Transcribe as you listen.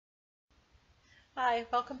Hi,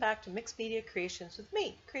 welcome back to Mixed Media Creations with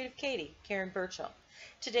me, Creative Katie, Karen Burchell.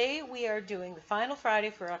 Today we are doing the final Friday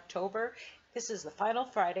for October. This is the final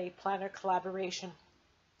Friday planner collaboration.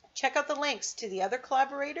 Check out the links to the other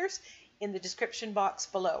collaborators in the description box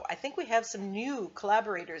below. I think we have some new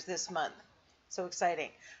collaborators this month. So exciting.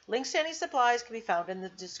 Links to any supplies can be found in the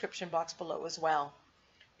description box below as well.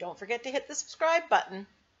 Don't forget to hit the subscribe button.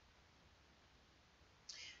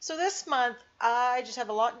 So this month, I just have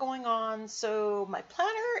a lot going on, so my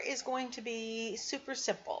planner is going to be super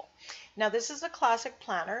simple. Now this is a classic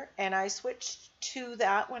planner, and I switched to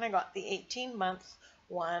that when I got the 18-month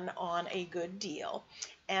one on a good deal,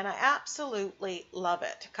 and I absolutely love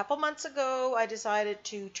it. A couple months ago, I decided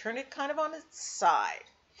to turn it kind of on its side.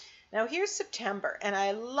 Now here's September, and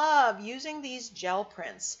I love using these gel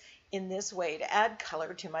prints in this way to add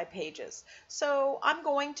color to my pages, so I'm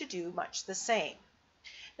going to do much the same.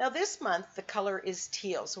 Now this month the color is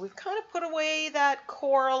teal, so we've kind of put away that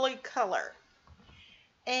corally color.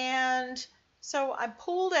 And so I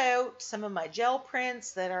pulled out some of my gel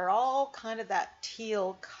prints that are all kind of that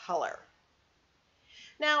teal color.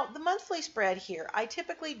 Now the monthly spread here, I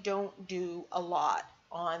typically don't do a lot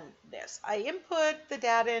on this. I input the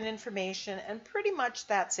data and information and pretty much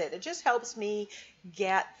that's it. It just helps me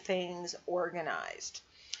get things organized.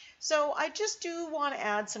 So I just do want to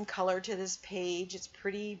add some color to this page. It's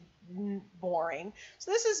pretty boring.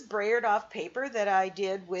 So this is brayered off paper that I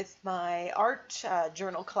did with my art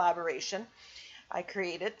journal collaboration. I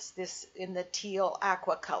created this in the teal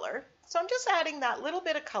aqua color. So I'm just adding that little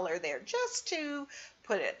bit of color there just to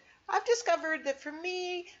put it. I've discovered that for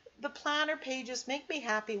me, the planner pages make me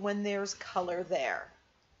happy when there's color there.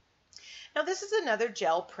 Now this is another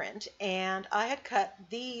gel print, and I had cut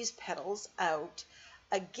these petals out.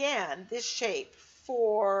 Again, this shape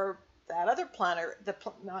for that other planner,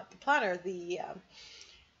 not the planner, the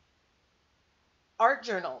art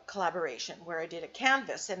journal collaboration where I did a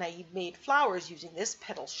canvas and I made flowers using this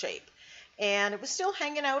petal shape. And it was still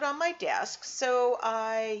hanging out on my desk, so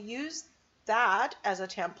I used that as a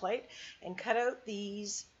template and cut out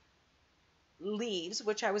these leaves,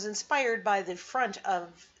 which I was inspired by the front of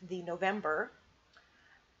the November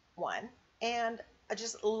one. And I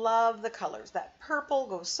just love the colors. That purple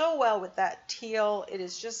goes so well with that teal. It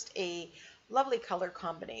is just a lovely color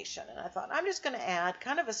combination. And I thought I'm just going to add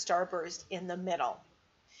kind of a starburst in the middle.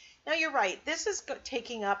 Now you're right, this is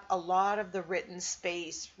taking up a lot of the writing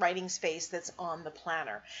space that's on the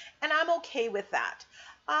planner. And I'm okay with that.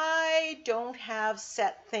 I don't have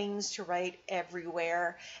set things to write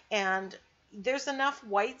everywhere, and there's enough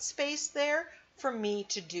white space there for me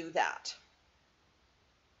to do that.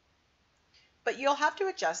 But you'll have to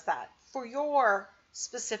adjust that for your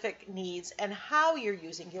specific needs and how you're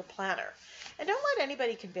using your planner. And don't let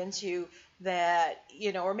anybody convince you that,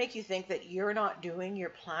 or make you think that you're not doing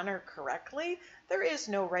your planner correctly. There is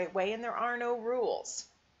no right way and there are no rules.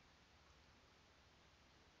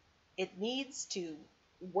 It needs to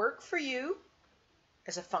work for you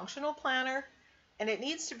as a functional planner, and it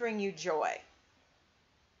needs to bring you joy.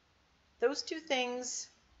 Those two things,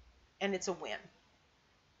 and it's a win.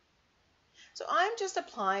 So I'm just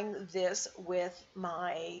applying this with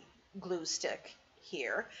my glue stick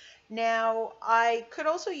here. Now I could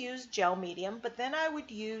also use gel medium, but then I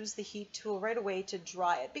would use the heat tool right away to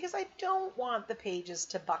dry it because I don't want the pages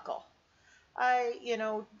to buckle. I,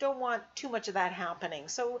 don't want too much of that happening.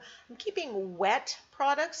 So I'm keeping wet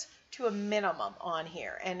products to a minimum on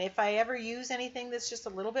here. And if I ever use anything that's just a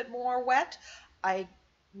little bit more wet, I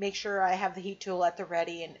make sure I have the heat tool at the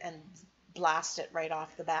ready and blast it right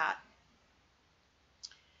off the bat.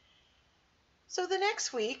 So the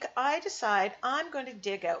next week, I decide I'm going to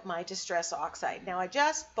dig out my Distress Oxide. Now, I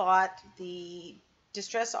just bought the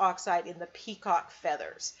Distress Oxide in the peacock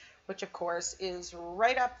feathers, which of course is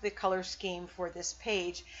right up the color scheme for this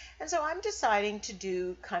page. And so I'm deciding to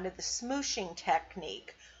do kind of the smooshing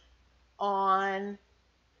technique for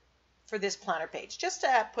this planner page, just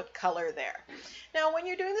to put color there. Now, when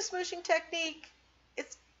you're doing the smooshing technique,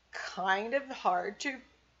 it's kind of hard to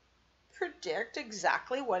predict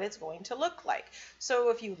exactly what it's going to look like.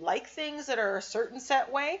 So if you like things that are a certain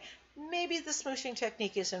set way, maybe the smooshing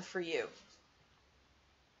technique isn't for you.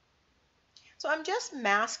 So I'm just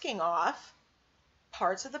masking off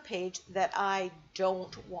parts of the page that I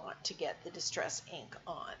don't want to get the distress ink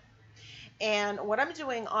on. And what I'm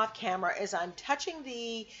doing off camera is I'm touching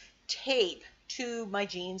the tape to my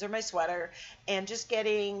jeans or my sweater and just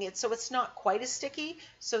getting it so it's not quite as sticky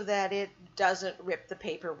so that it doesn't rip the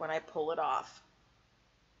paper when I pull it off.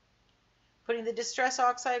 Putting the Distress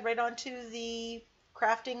Oxide right onto the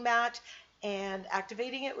crafting mat and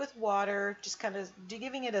activating it with water, just kind of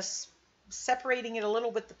giving it a separating it a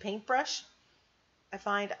little with the paintbrush, I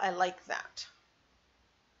find I like that.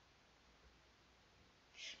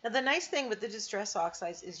 Now the nice thing with the Distress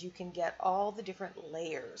Oxides is you can get all the different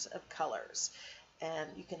layers of colors and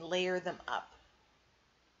you can layer them up.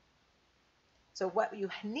 So what you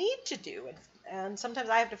need to do, and sometimes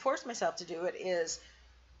I have to force myself to do it, is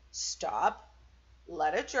stop,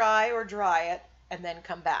 let it dry or dry it, and then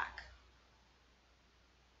come back.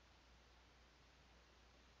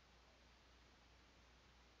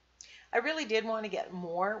 I really did want to get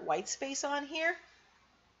more white space on here,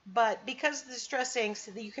 but because the Distress inks,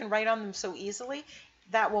 you can write on them so easily,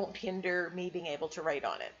 that won't hinder me being able to write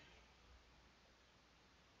on it.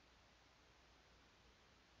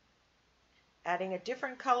 Adding a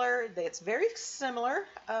different color that's very similar.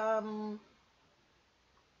 Can't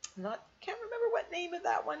remember what name of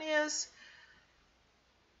that one is.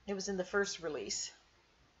 It was in the first release.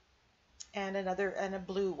 And a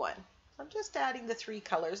blue one. I'm just adding the 3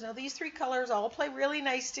 colors. Now these 3 colors all play really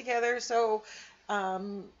nice together, so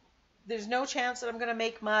there's no chance that I'm going to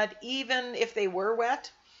make mud even if they were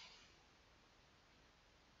wet.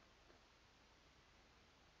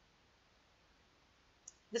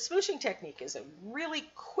 The smooshing technique is a really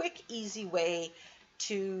quick, easy way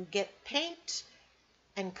to get paint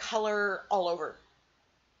and color all over.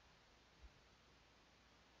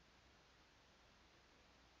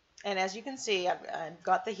 And as you can see, I've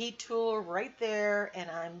got the heat tool right there and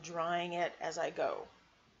I'm drying it as I go.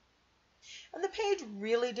 And the page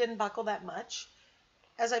really didn't buckle that much.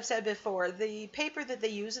 As I've said before, the paper that they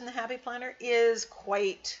use in the Happy Planner is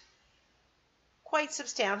quite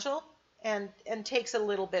substantial and takes a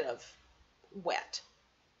little bit of wet.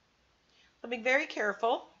 I'm being very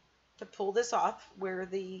careful to pull this off where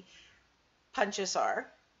the punches are,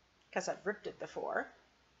 because I've ripped it before.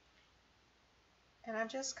 And I'm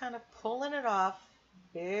just kind of pulling it off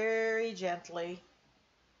very gently.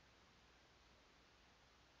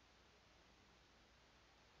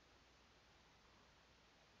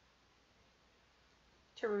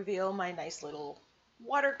 To reveal my nice little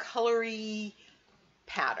watercolory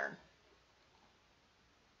pattern.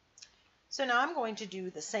 So now I'm going to do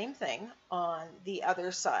the same thing on the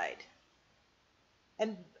other side.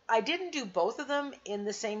 And I didn't do both of them in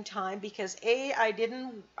the same time because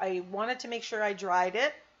I wanted to make sure I dried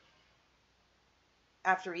it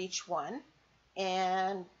after each one,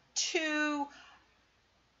 and 2,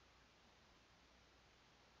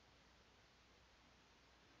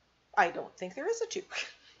 I don't think there is a 2.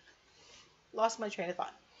 Lost my train of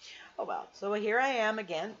thought. Oh well, so here I am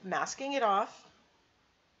again, masking it off.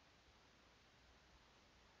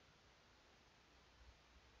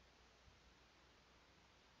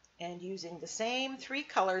 And using the same 3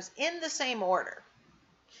 colors in the same order.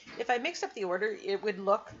 If I mixed up the order, it would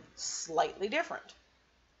look slightly different.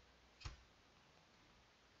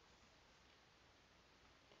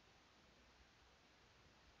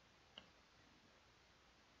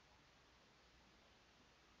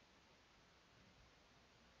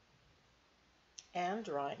 And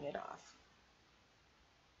drying it off.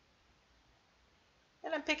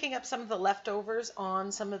 And I'm picking up some of the leftovers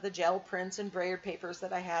on some of the gel prints and brayered papers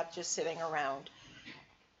that I have just sitting around.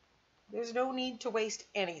 There's no need to waste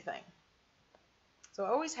anything. So I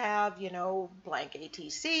always have, blank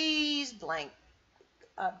ATCs, blank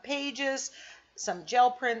pages, some gel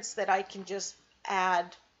prints that I can just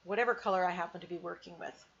add whatever color I happen to be working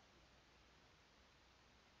with.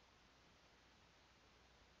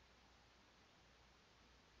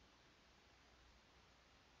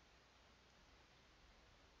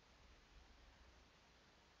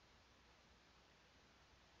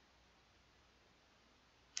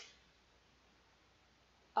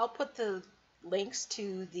 I'll put the links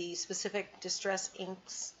to the specific Distress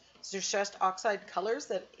inks, Distress Oxide colors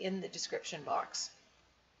that in the description box.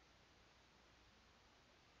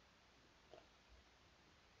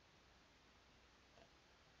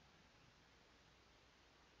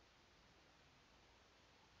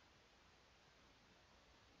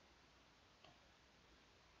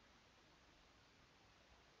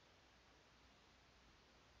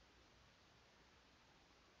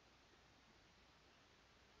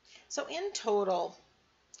 So in total,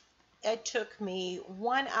 it took me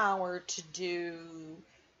 1 hour to do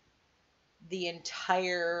the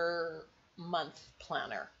entire month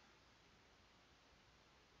planner.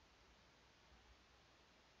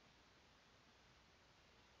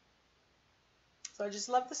 So I just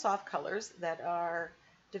love the soft colors that are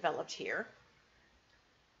developed here.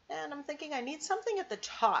 And I'm thinking I need something at the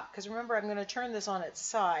top, because remember I'm going to turn this on its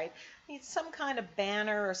side. I need some kind of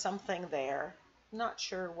banner or something there. Not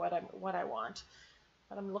sure what I want.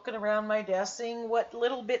 But I'm looking around my desk, seeing what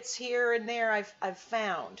little bits here and there I've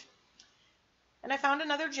found. And I found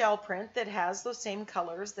another gel print that has those same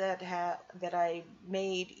colors that I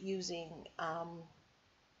made using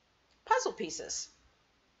puzzle pieces.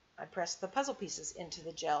 I pressed the puzzle pieces into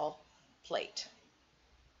the gel plate.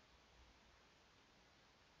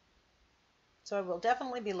 So I will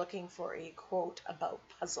definitely be looking for a quote about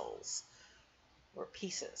puzzles or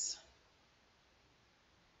pieces.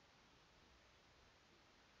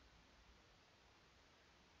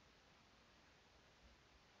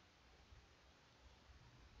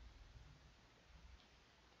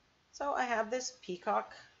 So I have this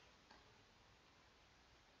peacock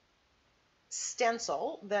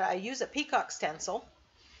stencil that I use, a peacock stencil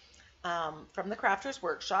from the Crafter's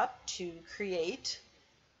Workshop to create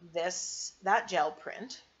that gel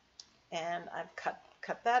print, and I've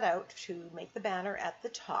cut that out to make the banner at the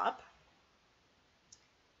top.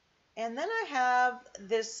 And then I have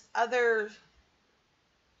this other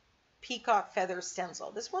peacock feather stencil.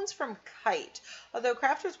 This one's from Kite, although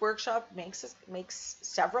Crafter's Workshop makes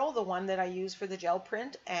several. The one that I use for the gel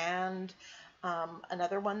print, and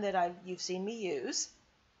another one that you've seen me use.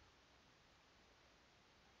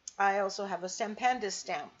 I also have a Stampandus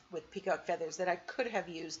stamp with peacock feathers that I could have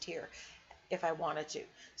used here if I wanted to.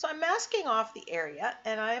 So I'm masking off the area,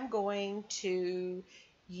 and I'm going to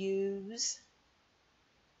use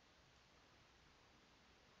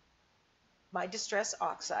my Distress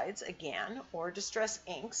Oxides again, or Distress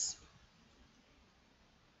Inks,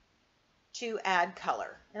 to add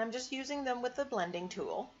color. And I'm just using them with the blending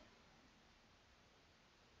tool.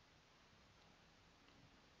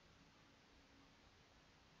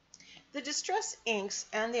 The Distress Inks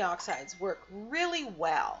and the Oxides work really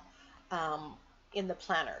well in the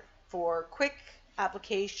planner for quick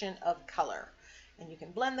application of color. And you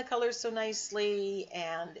can blend the colors so nicely,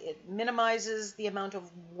 and it minimizes the amount of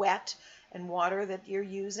wet and water that you're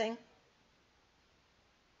using.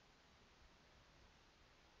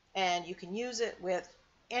 And you can use it with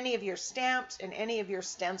any of your stamps and any of your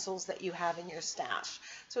stencils that you have in your stash.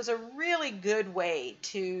 So it's a really good way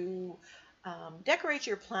to decorate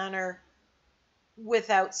your planner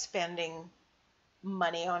without spending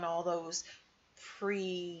money on all those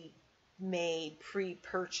pre-made,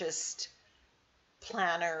 pre-purchased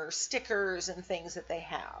planner stickers and things that they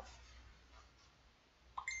have.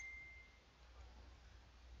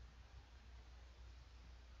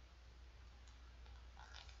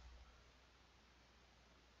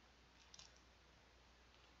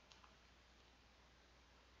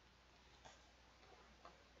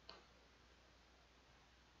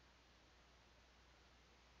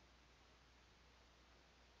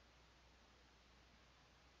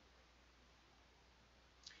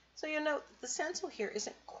 So you'll note that the stencil here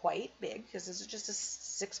isn't quite big because this is just a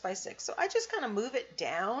 6x6. So I just kind of move it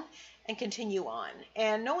down and continue on.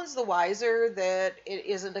 And no one's the wiser that it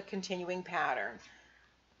isn't a continuing pattern.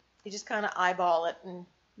 You just kind of eyeball it and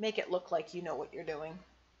make it look like you know what you're doing.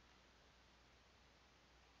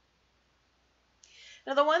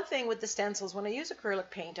 Now the one thing with the stencils, when I use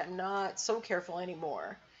acrylic paint, I'm not so careful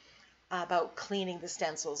anymore about cleaning the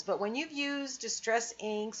stencils. But when you've used distress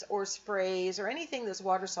inks or sprays or anything that's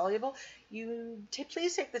water soluble,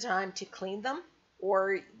 please take the time to clean them,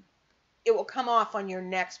 or it will come off on your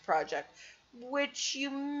next project, which you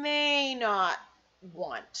may not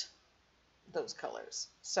want those colors.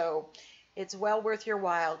 So it's well worth your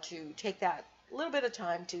while to take that little bit of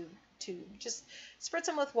time to just spritz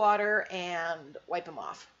them with water and wipe them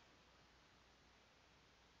off.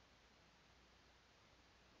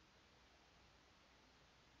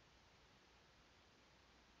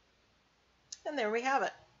 And there we have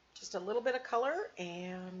it. Just a little bit of color,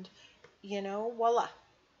 and voila.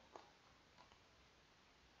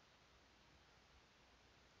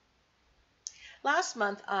 Last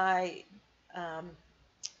month I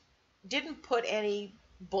didn't put any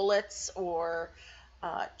bullets or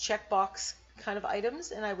checkbox kind of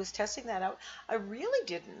items, and I was testing that out. I really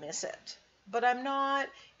didn't miss it, but I'm not,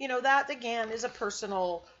 that again is a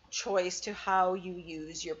personal choice to how you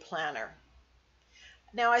use your planner.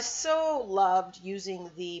 Now, I so loved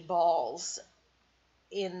using the balls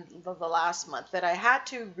in the last month that I had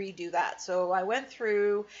to redo that. So I went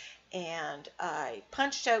through and I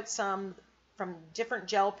punched out some from different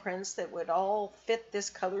gel prints that would all fit this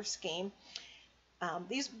color scheme.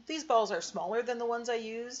 These balls are smaller than the ones I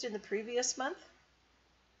used in the previous month.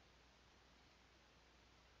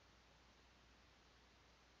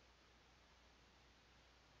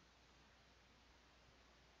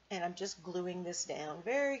 And I'm just gluing this down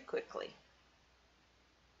very quickly.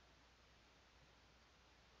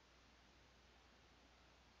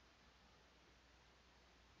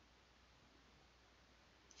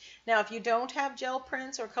 Now, if you don't have gel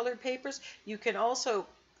prints or colored papers, you can also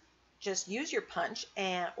just use your punch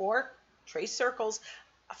or trace circles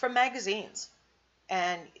from magazines,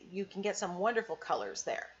 and you can get some wonderful colors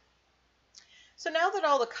there. So now that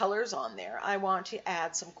all the color's on there, I want to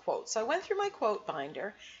add some quotes. So I went through my quote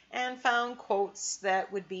binder and found quotes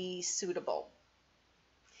that would be suitable.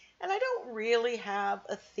 And I don't really have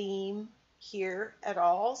a theme here at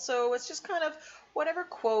all, so it's just kind of whatever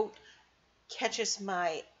quote catches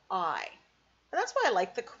my eye. And that's why I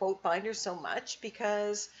like the quote binder so much,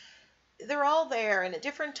 because they're all there, and at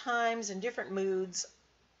different times and different moods,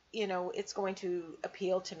 it's going to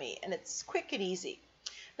appeal to me, and it's quick and easy.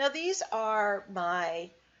 Now, these are my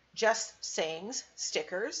Just Sayings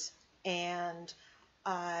stickers, and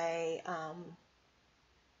I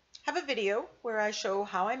have a video where I show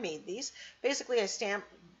how I made these. Basically, I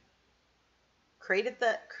created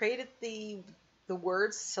the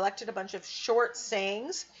words, selected a bunch of short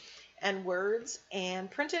sayings and words,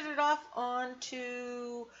 and printed it off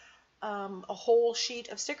onto a whole sheet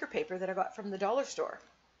of sticker paper that I got from the dollar store.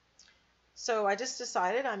 So I just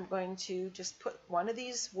decided I'm going to just put one of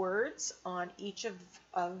these words on each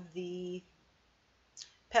of the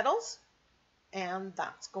petals, and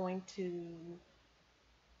that's going to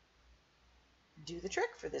do the trick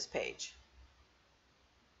for this page.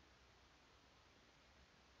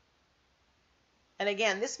 And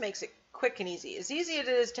again, this makes it quick and easy. As easy as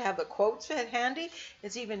it is to have the quotes handy,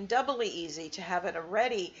 it's even doubly easy to have it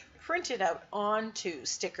already printed out onto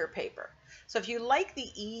sticker paper. So if you like the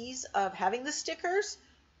ease of having the stickers,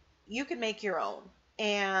 you can make your own.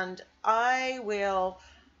 And I will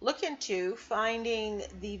look into finding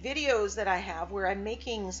the videos that I have where I'm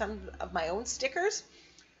making some of my own stickers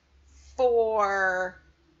for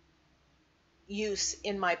use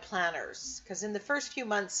in my planners, because in the first few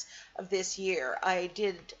months of this year I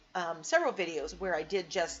did several videos where I did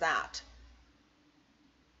just that,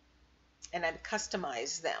 and I've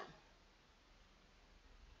customized them.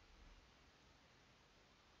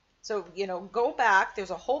 So, go back.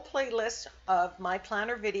 There's a whole playlist of my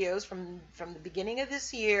planner videos from the beginning of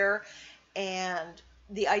this year, and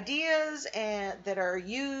the ideas that are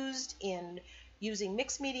used in using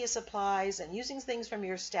mixed media supplies and using things from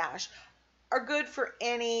your stash are good for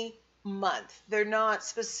any month. They're not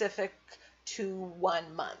specific to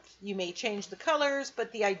one month. You may change the colors,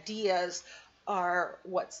 but the ideas are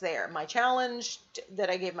what's there. My challenge that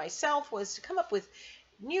I gave myself was to come up with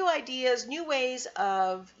new ideas, new ways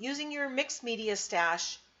of using your mixed media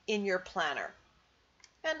stash in your planner.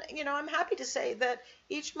 And, I'm happy to say that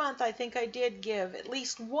each month I think I did give at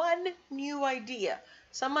least one new idea.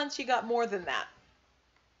 Some months you got more than that.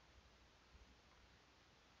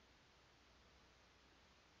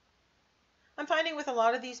 I'm finding with a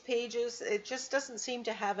lot of these pages, it just doesn't seem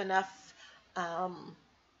to have enough,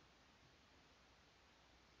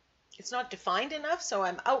 it's not defined enough, so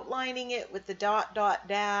I'm outlining it with the dot, dot,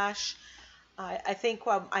 dash. I think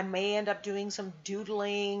I may end up doing some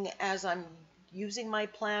doodling as I'm using my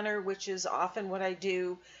planner, which is often what I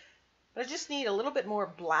do. But I just need a little bit more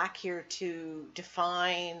black here to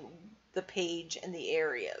define the page and the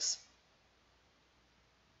areas.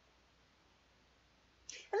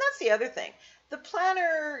 And that's the other thing. The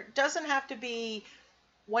planner doesn't have to be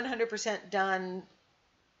 100% done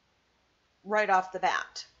right off the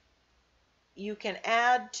bat. You can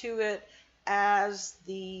add to it as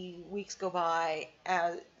the weeks go by,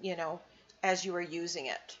 as you are using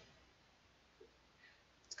it.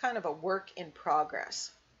 It's kind of a work in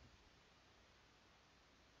progress.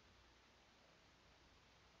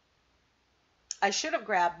 I should have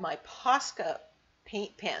grabbed my Posca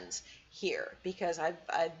paint pens here, because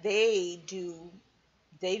they do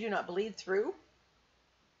not bleed through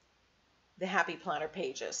the Happy Planner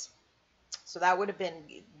pages. So that would have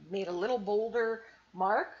made a little bolder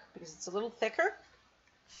mark because it's a little thicker.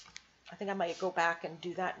 I think I might go back and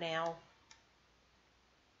do that now.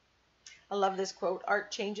 I love this quote: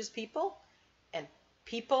 "Art changes people, and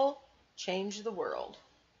people change the world."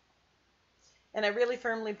 And I really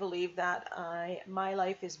firmly believe that my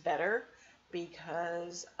life is better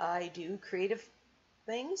because I do creative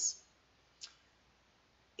things.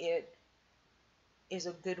 It is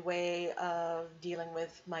a good way of dealing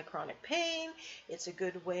with my chronic pain. It's a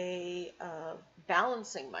good way of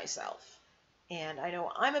balancing myself. And I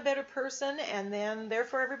know I'm a better person, and then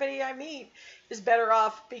therefore everybody I meet is better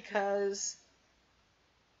off because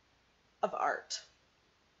of art.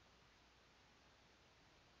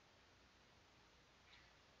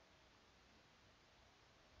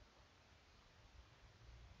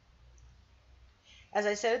 As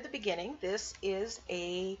I said at the beginning, this is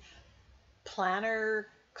a planner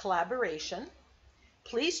collaboration.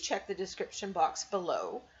 please check the description box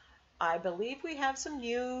below. I believe we have some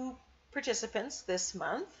new participants this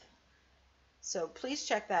month, so please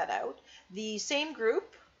check that out. The same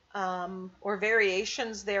group or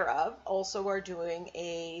variations thereof also are doing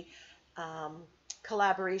a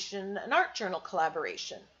collaboration, an art journal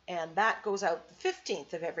collaboration, and that goes out the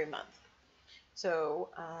 15th of every month. So,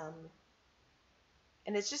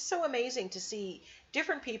 and it's just so amazing to see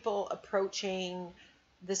different people approaching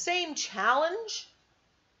the same challenge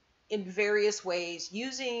in various ways,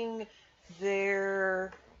 using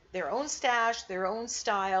their own stash, their own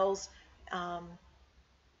styles,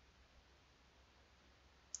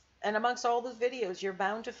 and amongst all those videos, you're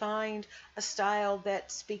bound to find a style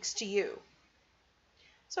that speaks to you.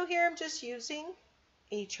 So here I'm just using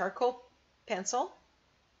a charcoal pencil.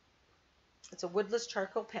 It's a woodless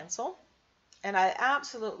charcoal pencil, and I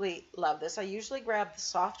absolutely love this. I usually grab the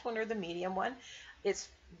soft one or the medium one. It's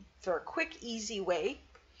for a quick, easy way.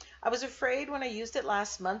 I was afraid when I used it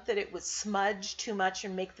last month that it would smudge too much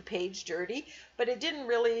and make the page dirty, but it didn't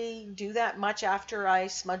really do that much after I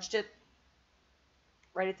smudged it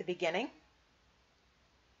right at the beginning.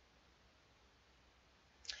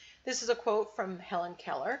 This is a quote from Helen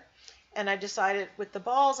Keller, and I decided with the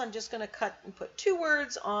balls I'm just going to cut and put 2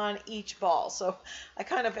 words on each ball. So I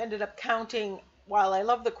kind of ended up counting, while I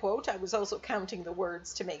love the quote, I was also counting the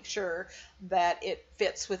words to make sure that it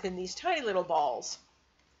fits within these tiny little balls.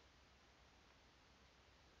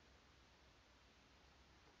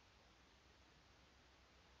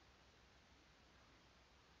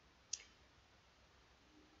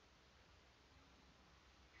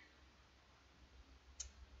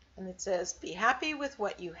 And it says, be happy with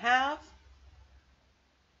what you have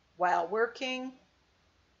while working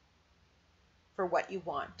for what you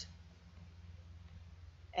want.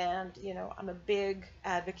 And, you know, I'm a big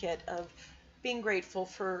advocate of being grateful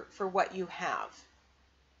for what you have.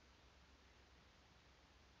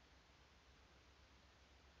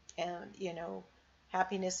 And, you know,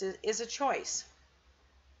 happiness is a choice.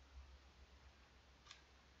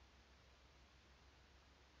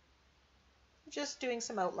 Just doing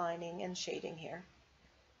some outlining and shading here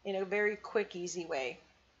in a very quick, easy way.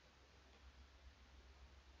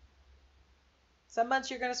 Some months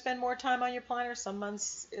you're going to spend more time on your planner, some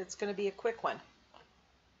months it's going to be a quick one.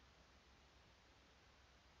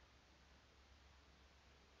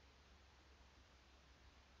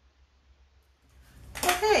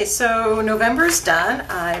 Okay, so November's done.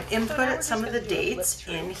 I've inputted some of the dates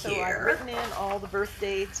in here. So I've written in all the birth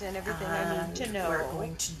dates and everything I need to know. We're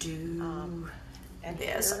going to do and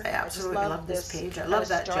this. I absolutely love this page. I love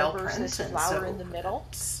that gel print and flower in the middle,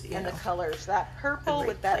 and the colors. That purple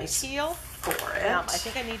with that teal. I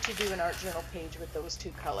think I need to do an art journal page with those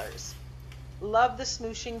 2 colors. Love the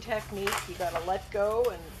smooshing technique. You got to let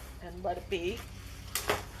go and let it be.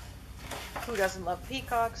 Who doesn't love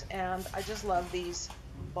peacocks? And I just love these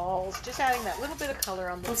balls. Just adding that little bit of color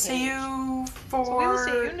on the page. We'll see you we will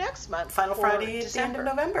see you next month. Final Friday at the end of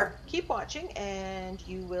November. Keep watching, and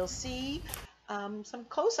you will see some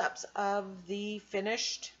close-ups of the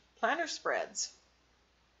finished planner spreads.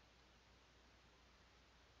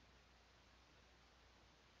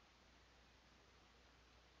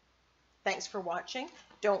 Thanks for watching.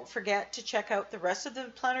 Don't forget to check out the rest of the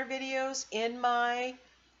planner videos in my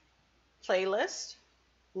playlist.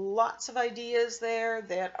 Lots of ideas there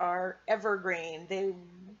that are evergreen. They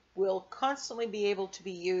will constantly be able to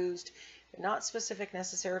be used. They're not specific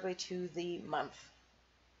necessarily to the month.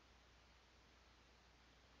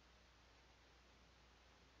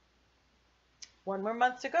 One more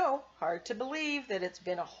month to go. Hard to believe that it's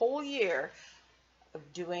been a whole year of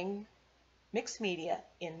doing mixed media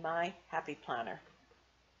in my Happy Planner.